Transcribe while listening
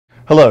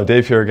Hello,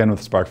 Dave here again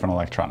with SparkFun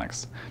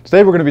Electronics.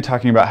 Today we're going to be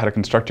talking about how to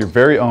construct your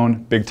very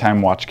own big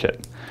time watch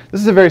kit.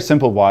 This is a very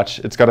simple watch.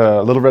 It's got a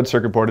little red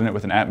circuit board in it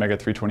with an Atmega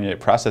 328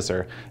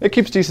 processor. It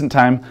keeps decent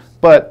time,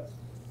 but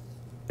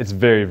it's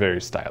very, very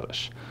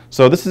stylish.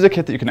 So this is a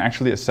kit that you can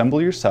actually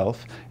assemble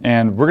yourself,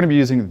 and we're going to be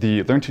using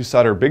the Learn to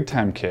Solder Big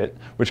Time kit,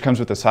 which comes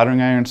with the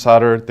soldering iron,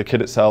 solder, the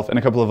kit itself, and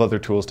a couple of other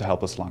tools to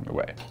help us along the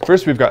way.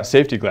 First, we've got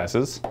safety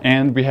glasses,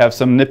 and we have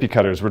some nippy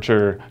cutters, which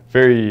are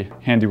very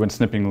handy when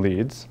snipping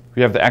leads.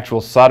 We have the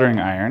actual soldering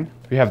iron.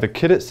 We have the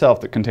kit itself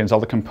that contains all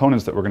the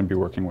components that we're going to be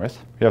working with.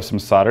 We have some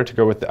solder to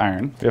go with the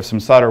iron. We have some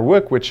solder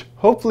wick, which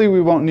hopefully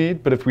we won't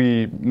need, but if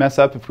we mess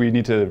up, if we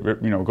need to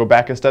go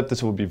back a step,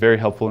 this will be very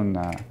helpful in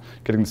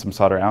getting some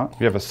solder out.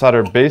 We have a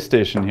solder base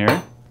station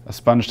here, a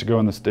sponge to go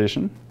in the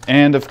station,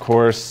 and of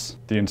course,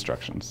 the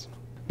instructions.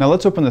 Now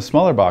let's open the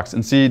smaller box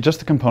and see just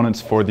the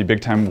components for the Big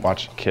Time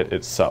Watch kit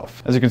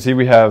itself. As you can see,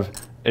 we have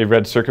a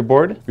red circuit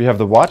board, we have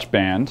the watch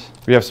band,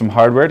 we have some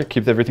hardware to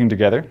keep everything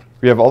together,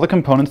 we have all the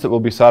components that we'll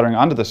be soldering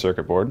onto the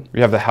circuit board,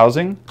 we have the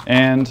housing,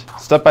 and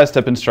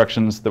step-by-step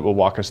instructions that will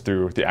walk us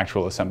through the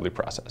actual assembly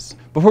process.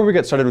 Before we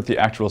get started with the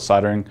actual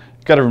soldering,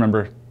 you've got to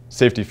remember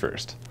safety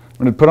first.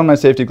 I'm going to put on my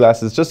safety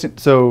glasses just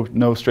so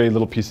no stray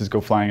little pieces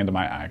go flying into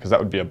my eye, because that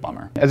would be a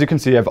bummer. As you can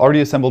see, I've already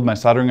assembled my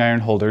soldering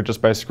iron holder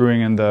just by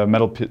screwing in the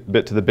metal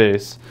bit to the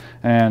base,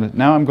 and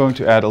now I'm going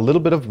to add a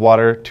little bit of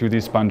water to the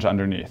sponge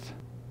underneath.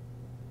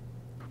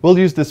 We'll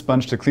use this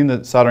sponge to clean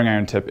the soldering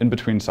iron tip in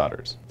between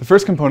solders. The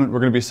first component we're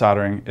going to be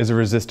soldering is a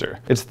resistor.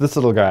 It's this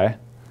little guy.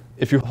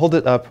 If you hold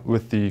it up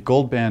with the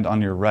gold band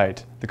on your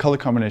right, the color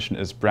combination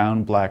is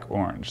brown, black,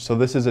 orange. So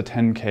this is a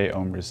 10K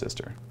ohm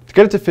resistor. To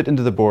get it to fit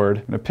into the board,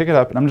 I'm going to pick it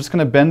up and I'm just going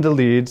to bend the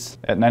leads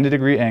at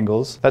 90-degree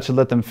angles. That should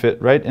let them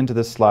fit right into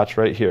this slot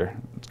right here.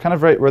 It's kind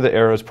of right where the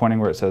arrow is pointing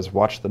where it says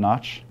watch the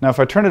notch. Now if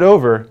I turn it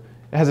over,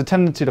 it has a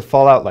tendency to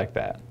fall out like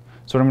that.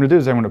 So what I'm going to do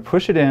is I'm going to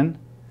push it in,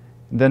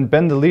 then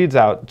bend the leads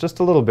out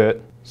just a little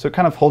bit so it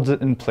kind of holds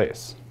it in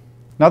place.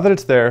 Now that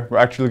it's there, we're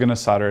actually going to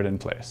solder it in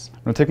place.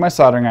 I'm going to take my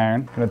soldering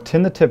iron, I'm going to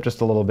tin the tip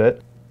just a little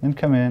bit, and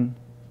come in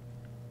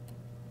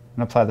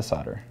and apply the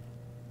solder.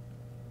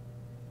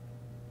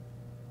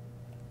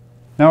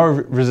 Now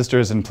our resistor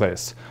is in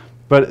place,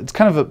 but it's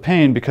kind of a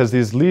pain because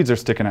these leads are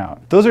sticking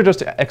out. Those are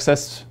just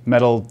excess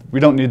metal.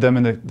 We don't need them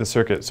in the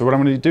circuit. So what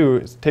I'm going to do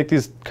is take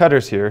these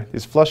cutters here,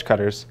 these flush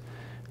cutters,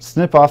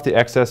 snip off the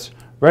excess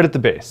right at the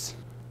base.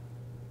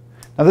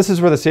 Now this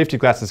is where the safety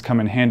glasses come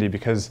in handy,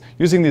 because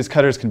using these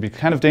cutters can be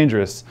kind of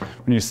dangerous.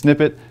 When you snip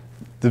it,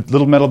 the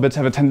little metal bits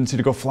have a tendency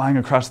to go flying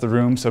across the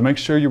room, so make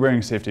sure you're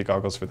wearing safety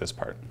goggles for this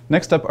part.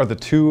 Next up are the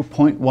two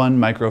 0.1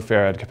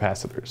 microfarad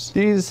capacitors.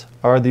 These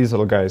are these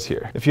little guys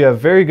here. If you have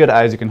very good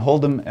eyes, you can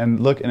hold them and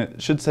look, and it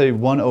should say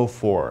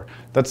 104.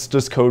 That's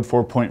just code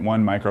for 0.1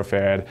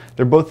 microfarad.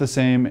 They're both the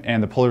same,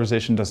 and the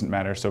polarization doesn't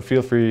matter, so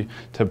feel free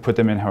to put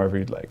them in however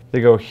you'd like.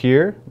 They go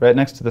here, right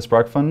next to the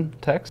SparkFun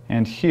text,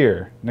 and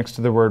here, next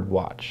to the word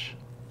watch.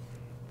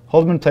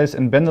 Hold them in place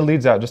and bend the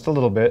leads out just a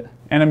little bit,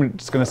 and I'm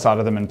just going to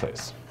solder them in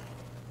place.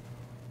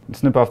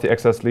 Snip off the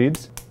excess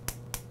leads.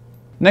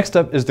 Next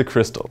up is the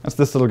crystal. That's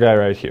this little guy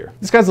right here.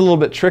 This guy's a little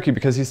bit tricky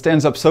because he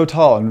stands up so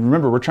tall, and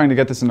remember, we're trying to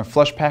get this in a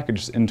flush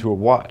package into a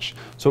watch.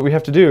 So what we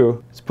have to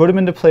do is put him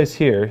into place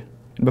here,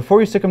 and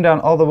before you stick him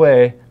down all the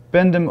way,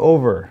 bend him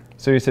over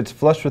so he sits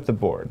flush with the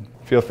board.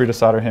 Feel free to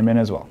solder him in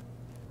as well.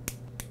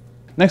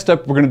 Next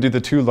up, we're going to do the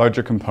two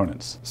larger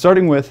components,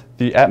 starting with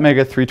the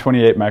Atmega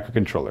 328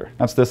 microcontroller.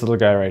 That's this little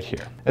guy right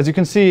here. As you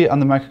can see on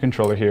the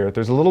microcontroller here,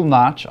 there's a little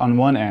notch on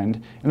one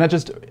end, and that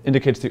just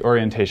indicates the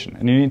orientation.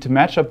 And you need to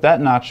match up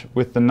that notch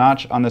with the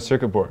notch on the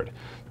circuit board.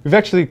 We've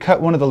actually cut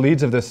one of the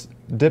leads of this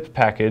dip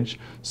package,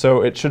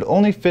 so it should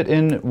only fit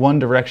in one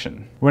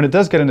direction. When it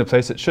does get into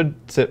place, it should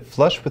sit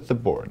flush with the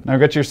board. Now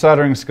get your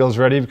soldering skills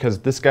ready, because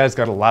this guy's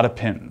got a lot of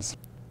pins.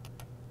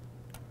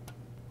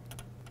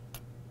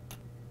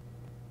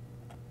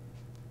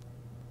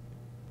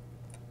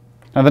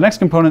 Now the next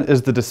component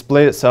is the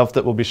display itself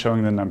that will be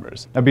showing the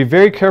numbers. Now be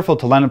very careful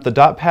to line up the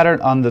dot pattern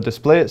on the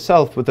display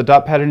itself with the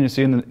dot pattern you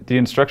see in the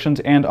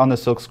instructions and on the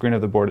silk screen of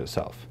the board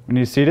itself. When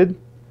he's seated,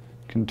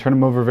 you can turn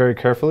him over very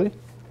carefully,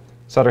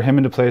 solder him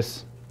into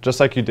place just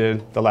like you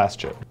did the last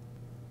chip.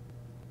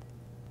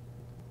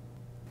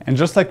 And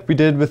just like we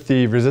did with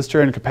the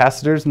resistor and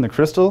capacitors and the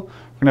crystal,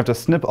 we're going to have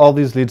to snip all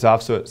these leads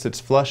off so it sits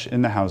flush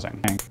in the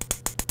housing.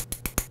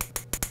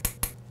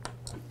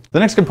 The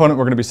next component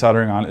we're going to be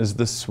soldering on is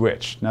the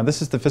switch. Now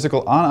this is the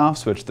physical on-off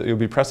switch that you'll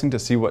be pressing to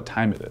see what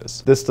time it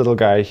is. This little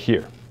guy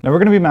here. Now we're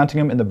going to be mounting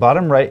him in the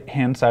bottom right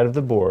hand side of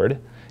the board,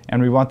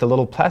 and we want the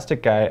little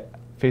plastic guy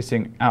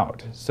facing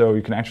out so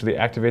you can actually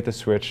activate the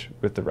switch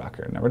with the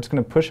rocker. Now we're just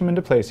going to push him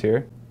into place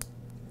here.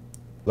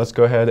 Let's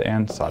go ahead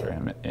and solder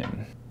him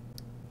in.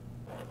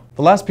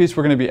 The last piece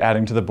we're going to be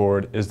adding to the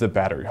board is the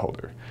battery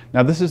holder.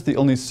 Now this is the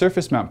only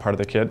surface mount part of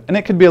the kit, and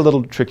it could be a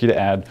little tricky to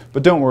add,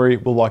 but don't worry,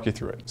 we'll walk you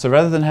through it. So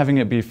rather than having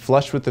it be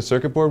flush with the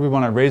circuit board, we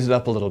want to raise it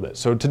up a little bit.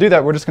 So to do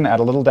that, we're just going to add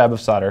a little dab of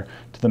solder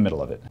to the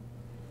middle of it.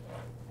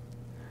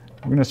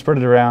 We're going to spread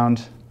it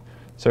around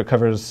so it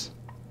covers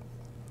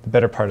the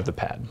better part of the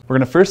pad. We're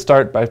going to first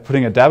start by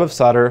putting a dab of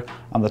solder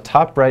on the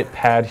top right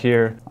pad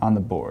here on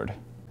the board.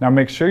 Now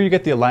make sure you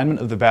get the alignment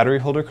of the battery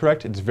holder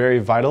correct. It's very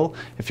vital.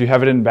 If you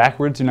have it in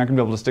backwards, you're not going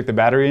to be able to stick the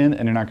battery in,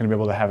 and you're not going to be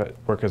able to have it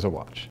work as a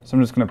watch. So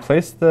I'm just going to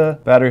place the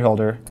battery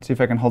holder, see if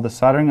I can hold the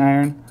soldering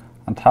iron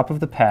on top of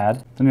the pad.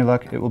 With any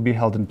luck, it will be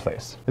held in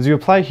place. As you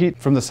apply heat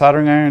from the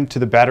soldering iron to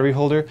the battery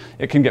holder,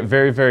 it can get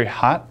very, very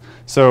hot.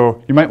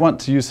 So you might want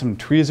to use some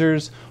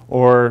tweezers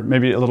or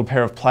maybe a little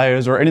pair of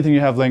pliers or anything you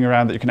have laying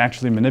around that you can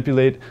actually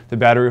manipulate the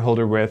battery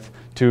holder with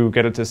to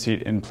get it to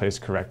seat in place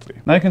correctly.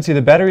 Now you can see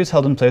the battery is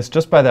held in place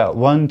just by that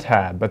one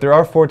tab, but there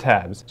are 4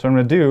 tabs. So what I'm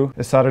going to do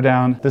is solder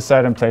down this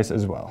side in place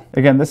as well.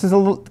 Again, this is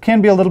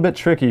can be a little bit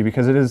tricky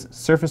because it is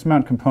surface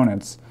mount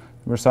components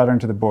we're soldering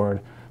to the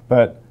board,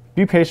 but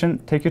be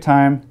patient, take your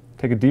time,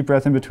 take a deep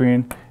breath in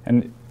between,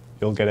 and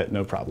you'll get it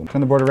no problem. Turn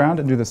the board around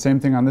and do the same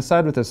thing on this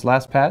side with this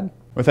last pad.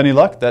 With any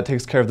luck, that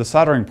takes care of the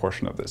soldering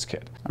portion of this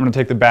kit. I'm going to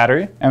take the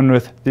battery, and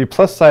with the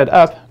plus side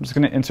up, I'm just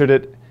going to insert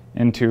it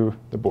into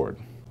the board.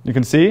 You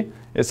can see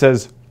it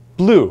says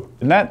blue,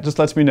 and that just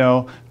lets me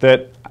know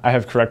that I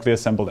have correctly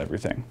assembled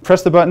everything.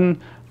 Press the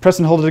button, press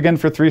and hold it again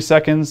for 3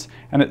 seconds,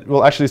 and it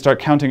will actually start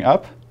counting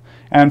up.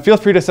 And feel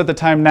free to set the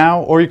time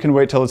now, or you can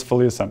wait till it's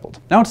fully assembled.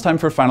 Now it's time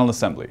for final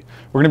assembly.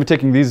 We're going to be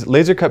taking these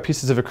laser cut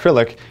pieces of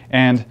acrylic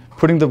and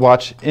putting the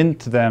watch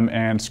into them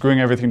and screwing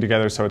everything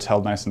together so it's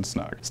held nice and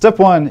snug. Step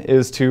 1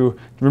 is to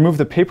remove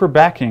the paper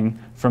backing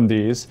from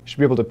these. You should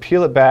be able to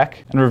peel it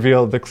back and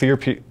reveal the clear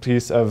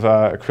piece of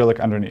acrylic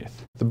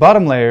underneath. The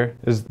bottom layer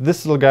is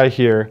this little guy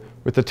here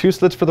with the 2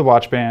 slits for the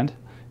watch band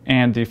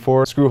and the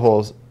 4 screw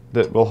holes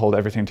that will hold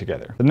everything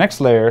together. The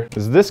next layer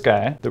is this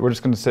guy that we're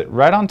just going to sit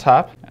right on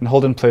top and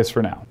hold in place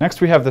for now.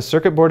 Next we have the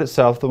circuit board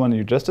itself, the one that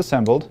you just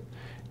assembled.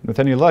 And with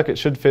any luck, it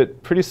should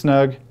fit pretty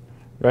snug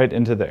right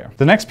into there.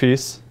 The next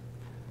piece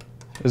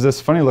is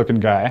this funny looking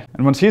guy,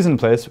 and once he's in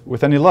place,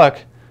 with any luck,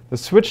 the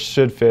switch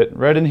should fit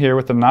right in here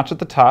with the notch at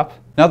the top.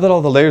 Now that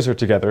all the layers are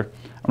together,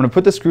 I'm going to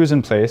put the screws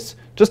in place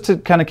just to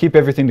kind of keep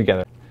everything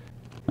together.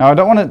 Now I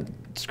don't want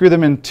to screw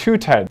them in too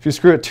tight. If you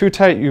screw it too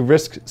tight, you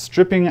risk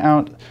stripping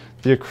out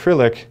the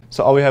acrylic,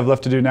 so all we have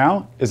left to do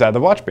now is add the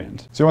watch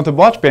band. So you want the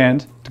watch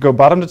band to go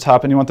bottom to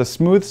top, and you want the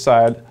smooth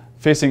side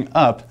facing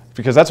up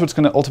because that's what's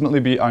going to ultimately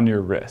be on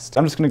your wrist.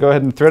 I'm just going to go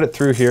ahead and thread it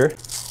through here,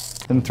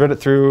 then thread it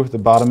through the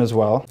bottom as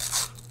well.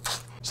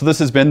 So this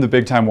has been the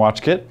Big Time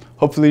Watch Kit.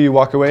 Hopefully you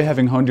walk away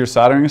having honed your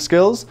soldering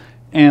skills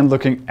and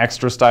looking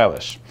extra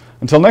stylish.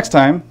 Until next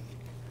time,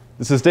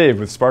 this is Dave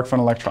with SparkFun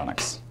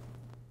Electronics.